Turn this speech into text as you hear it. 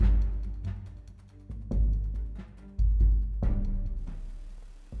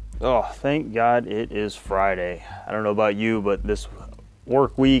Oh, thank God it is Friday. I don't know about you, but this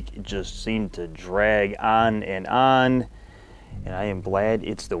work week just seemed to drag on. And I am glad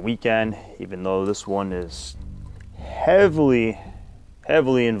it's the weekend, even though this one is heavily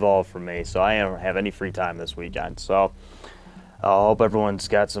involved for me. So I don't have any free time this weekend. So I hope everyone's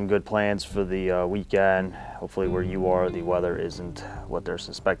got some good plans for the weekend. Hopefully where you are, the weather isn't what they're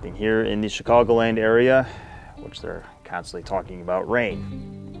suspecting here in the Chicagoland area, which they're constantly talking about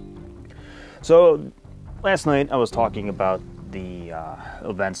rain. So last night I was talking about the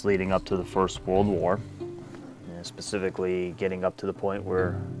events leading up to the First World War, and specifically getting up to the point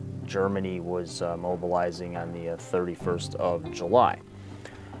where Germany was mobilizing on the 31st of July.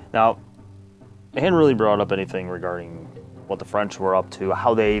 Now, I hadn't really brought up anything regarding what the French were up to,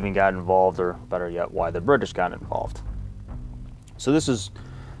 how they even got involved, or better yet, why the British got involved. So this is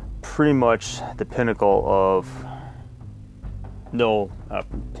pretty much the pinnacle of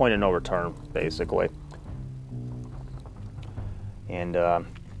point of no return, basically. And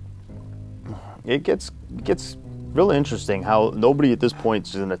it gets really interesting how nobody at this point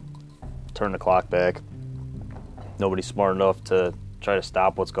is going to turn the clock back. Nobody's smart enough to try to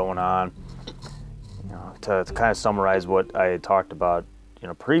stop what's going on. To kind of summarize what I had talked about,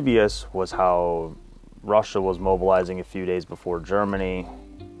 previous was how Russia was mobilizing a few days before Germany,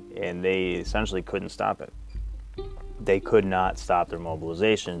 and they essentially couldn't stop it. They could not stop their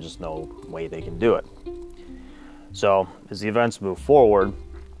mobilization, just no way they can do it. So, as the events move forward,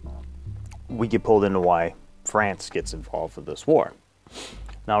 we get pulled into why France gets involved with this war.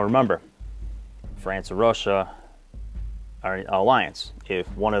 Now remember, France and Russia are an alliance. If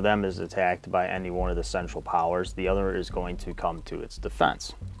one of them is attacked by any one of the central powers, the other is going to come to its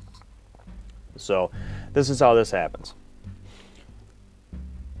defense. So, this is how this happens.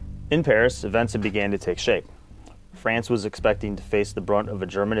 In Paris, events had began to take shape. France was expecting to face the brunt of a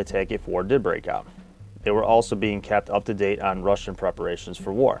German attack if war did break out. They were also being kept up to date on Russian preparations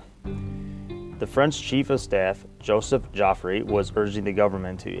for war. The French Chief of Staff, Joseph Joffre, was urging the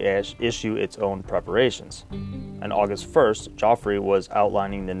government to issue its own preparations. On August 1st, Joffre was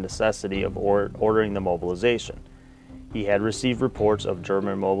outlining the necessity of ordering the mobilization. He had received reports of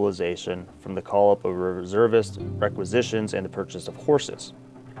German mobilization from the call-up of reservist requisitions and the purchase of horses.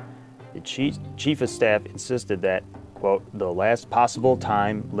 The Chief of Staff insisted that, quote, the last possible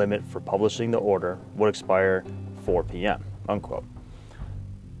time limit for publishing the order would expire 4 p.m., unquote.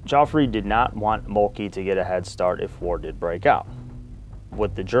 Joffre did not want Moltke to get a head start if war did break out.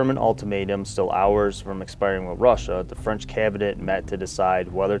 With the German ultimatum still hours from expiring with Russia, the French cabinet met to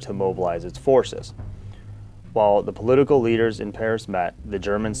decide whether to mobilize its forces. While the political leaders in Paris met, the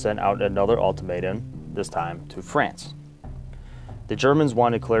Germans sent out another ultimatum, this time to France. The Germans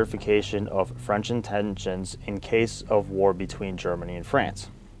wanted clarification of French intentions in case of war between Germany and France.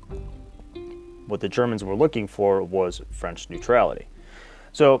 What the Germans were looking for was French neutrality.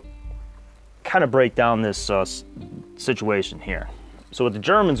 So, kind of break down this situation here. So what the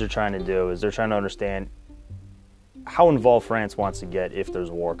Germans are trying to do is they're trying to understand how involved France wants to get if there's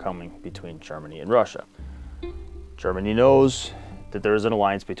a war coming between Germany and Russia. Germany knows that there is an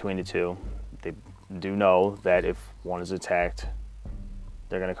alliance between the two. They do know that if one is attacked,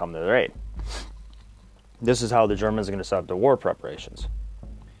 they're going to come to their aid. This is how the Germans are going to set up their war preparations.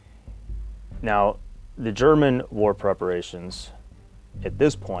 Now, the German war preparations at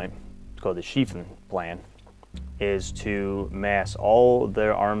this point, it's called the Schlieffen Plan, is to mass all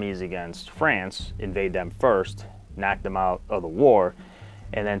their armies against France, invade them first, knock them out of the war,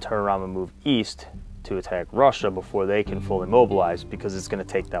 and then turn around and move east to attack Russia before they can fully mobilize, because it's going to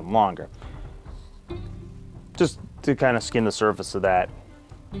take them longer. Just to kind of skim the surface of that,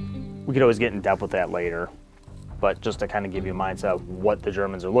 we could always get in depth with that later, but just to kind of give you a mindset of what the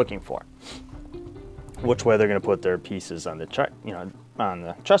Germans are looking for, which way they're going to put their pieces on the on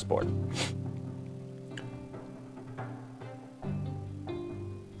the chessboard.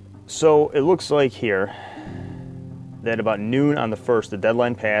 So it looks like here that about noon on the 1st, the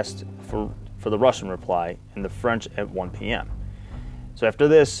deadline passed for the Russian reply, and the French at 1 p.m. So after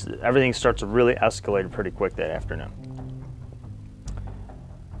this, everything starts to really escalate pretty quick that afternoon.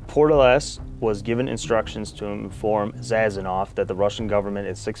 Porteles was given instructions to inform Zazanov that the Russian government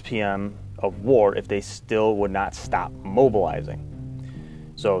at 6 p.m. of war if they still would not stop mobilizing.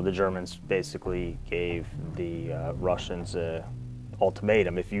 So the Germans basically gave the Russians an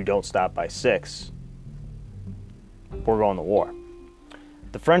ultimatum: if you don't stop by 6, we're going to war.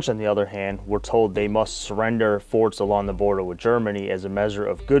 The French, on the other hand, were told they must surrender forts along the border with Germany as a measure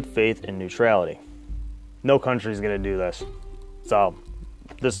of good faith and neutrality. No country is going to do this. So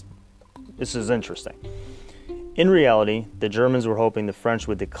this is interesting. In reality, the Germans were hoping the French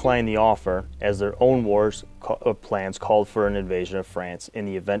would decline the offer, as their own plans called for an invasion of France in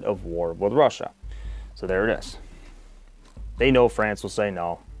the event of war with Russia. So there it is. They know France will say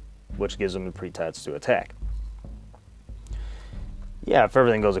no, which gives them a pretext to attack. Yeah, if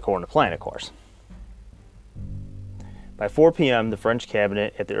everything goes according to plan, of course. By 4 p.m., the French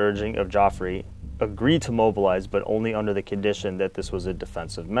cabinet, at the urging of Joffre, agreed to mobilize, but only under the condition that this was a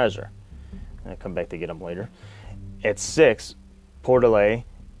defensive measure. I'll come back to get him later. At 6, Portalet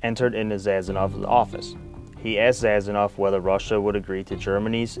entered into Zazanov's office. He asked Zazanov whether Russia would agree to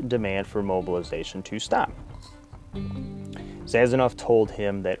Germany's demand for mobilization to stop. Zazanov told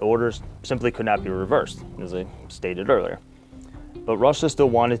him that orders simply could not be reversed, as I stated earlier. But Russia still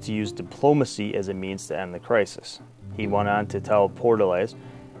wanted to use diplomacy as a means to end the crisis. He went on to tell Portalet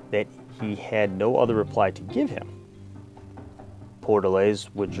that he had no other reply to give him. Portalet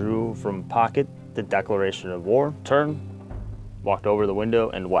withdrew from pocket the declaration of war, turned, walked over the window,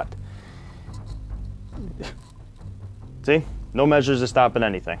 and wept. See? No measures to stopping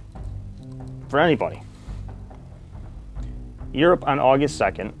anything. For anybody. Europe on August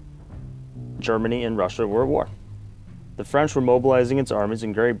 2nd, Germany and Russia were at war. The French were mobilizing its armies,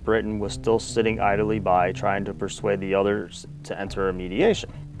 and Great Britain was still sitting idly by, trying to persuade the others to enter a mediation.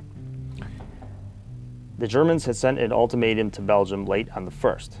 The Germans had sent an ultimatum to Belgium late on the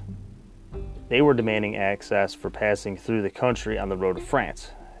 1st. They were demanding access for passing through the country on the road to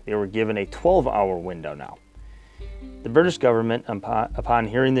France. They were given a 12-hour window now. The British government, upon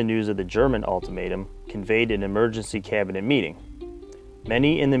hearing the news of the German ultimatum, convened an emergency cabinet meeting.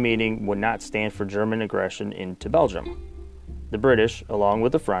 Many in the meeting would not stand for German aggression into Belgium. The British, along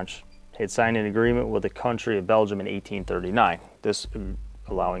with the French, had signed an agreement with the country of Belgium in 1839, this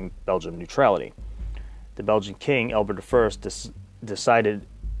allowing Belgium neutrality. The Belgian king, Albert I, decided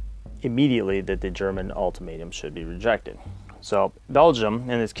immediately that the German ultimatum should be rejected. So Belgium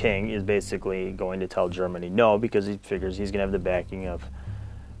and its king is basically going to tell Germany no, because he figures he's going to have the backing of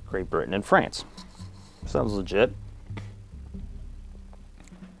Great Britain and France. Sounds legit.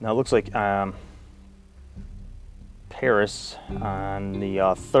 Now it looks like Paris on the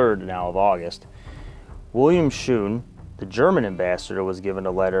 3rd now of August, William Schoen, the German ambassador, was given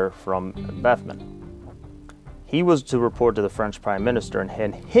a letter from Bethmann. He was to report to the French Prime Minister and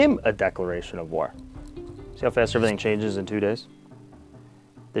hand him a declaration of war. See how fast everything changes in 2 days?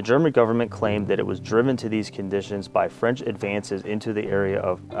 The German government claimed that it was driven to these conditions by French advances into the area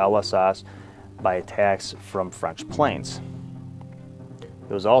of Alsace by attacks from French planes.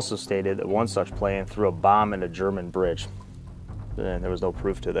 It was also stated that one such plane threw a bomb in a German bridge. And there was no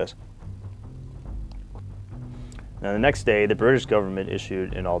proof to this. Now, the next day, the British government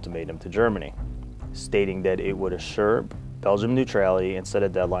issued an ultimatum to Germany, stating that it would assure Belgium neutrality and set a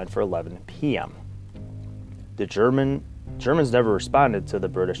deadline for 11 p.m. The Germans never responded to the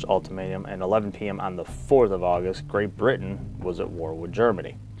British ultimatum, and 11 p.m. on the 4th of August, Great Britain was at war with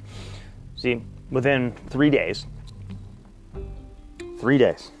Germany. See, within 3 days,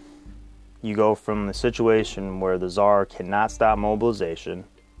 you go from the situation where the Tsar cannot stop mobilization,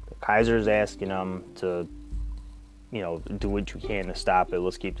 the Kaiser's asking them to, do what you can to stop it.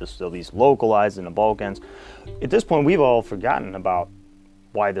 Let's keep this at least localized in the Balkans. At this point, we've all forgotten about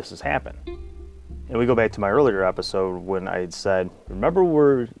why this has happened. And we go back to my earlier episode when I had said, remember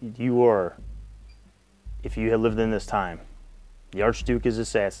where you were if you had lived in this time. The Archduke is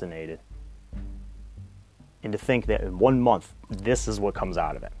assassinated. And to think that in 1 month, this is what comes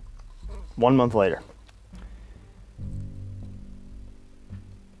out of it. 1 month later.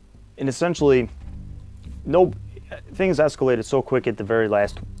 And essentially, things escalated so quick at the very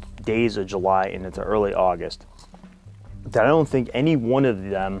last days of July and into early August that I don't think any one of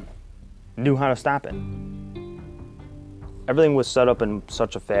them knew how to stop it. Everything was set up in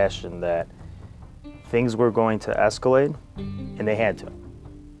such a fashion that things were going to escalate, and they had to.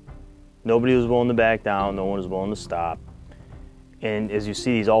 Nobody was willing to back down. No one was willing to stop. And as you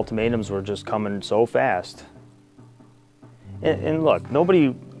see, these ultimatums were just coming so fast. And look,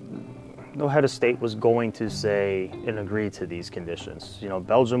 no head of state was going to say and agree to these conditions.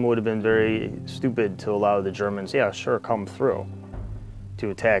 Belgium would have been very stupid to allow the Germans, come through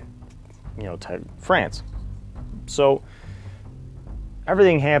to attack, France. So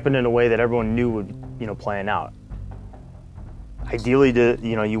everything happened in a way that everyone knew would, plan out. Ideally,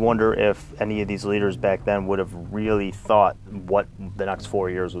 you wonder if any of these leaders back then would have really thought what the next 4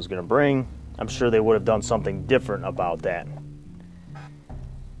 years was going to bring. I'm sure they would have done something different about that.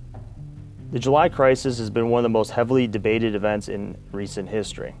 The July crisis has been one of the most heavily debated events in recent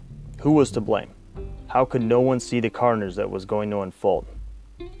history. Who was to blame? How could no one see the carnage that was going to unfold?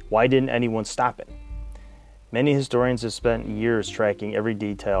 Why didn't anyone stop it? Many historians have spent years tracking every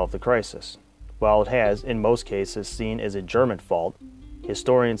detail of the crisis. While it has, in most cases, seen as a German fault,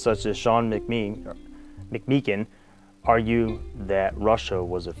 historians such as Sean McMeekin argue that Russia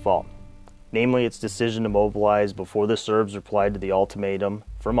was at fault, namely its decision to mobilize before the Serbs replied to the ultimatum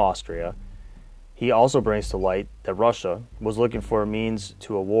from Austria. He also brings to light that Russia was looking for a means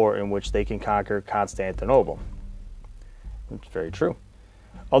to a war in which they can conquer Constantinople. It's very true.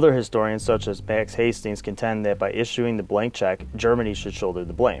 Other historians, such as Max Hastings, contend that by issuing the blank check, Germany should shoulder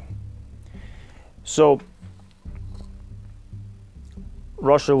the blame. So,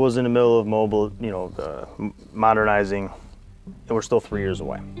 Russia was in the middle of modernizing, and we're still 3 years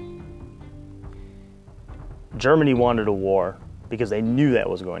away. Germany wanted a war because they knew that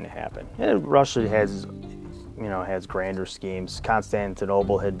was going to happen. And Russia has grander schemes.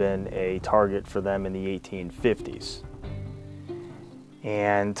 Constantinople had been a target for them in the 1850s.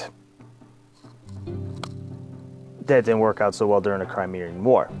 And that didn't work out so well during the Crimean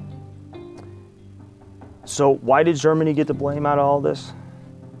War. So why did Germany get the blame out of all this?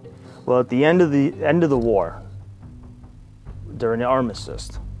 Well, at the end of the war, during the armistice,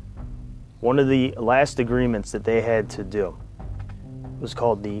 one of the last agreements that they had to do was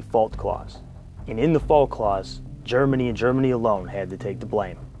called the Fault Clause. And in the Fault Clause, Germany and Germany alone had to take the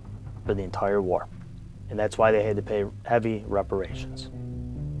blame for the entire war. And that's why they had to pay heavy reparations.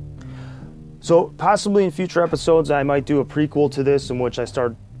 So possibly in future episodes, I might do a prequel to this in which I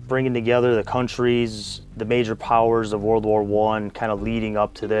start bringing together the countries, the major powers of World War I, kind of leading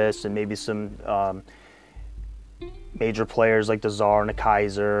up to this, and maybe some major players like the Tsar and the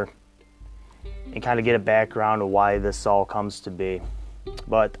Kaiser, and kind of get a background of why this all comes to be.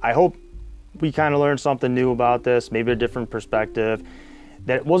 But I hope we kind of learned something new about this, maybe a different perspective,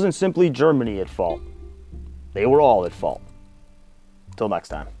 that it wasn't simply Germany at fault. They were all at fault. Till next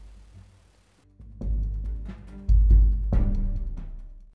time.